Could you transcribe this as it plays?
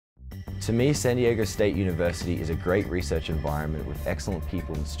To me, San Diego State University is a great research environment with excellent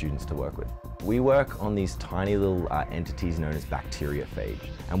people and students to work with. We work on these tiny little entities known as bacteriophage.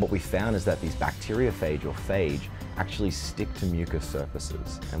 And what we found is that these bacteriophage or phage actually stick to mucus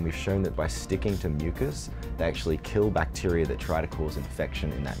surfaces. And we've shown that by sticking to mucus, they actually kill bacteria that try to cause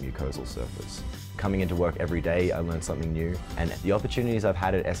infection in that mucosal surface. Coming into work every day, I learned something new, and the opportunities I've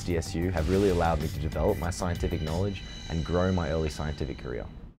had at SDSU have really allowed me to develop my scientific knowledge and grow my early scientific career.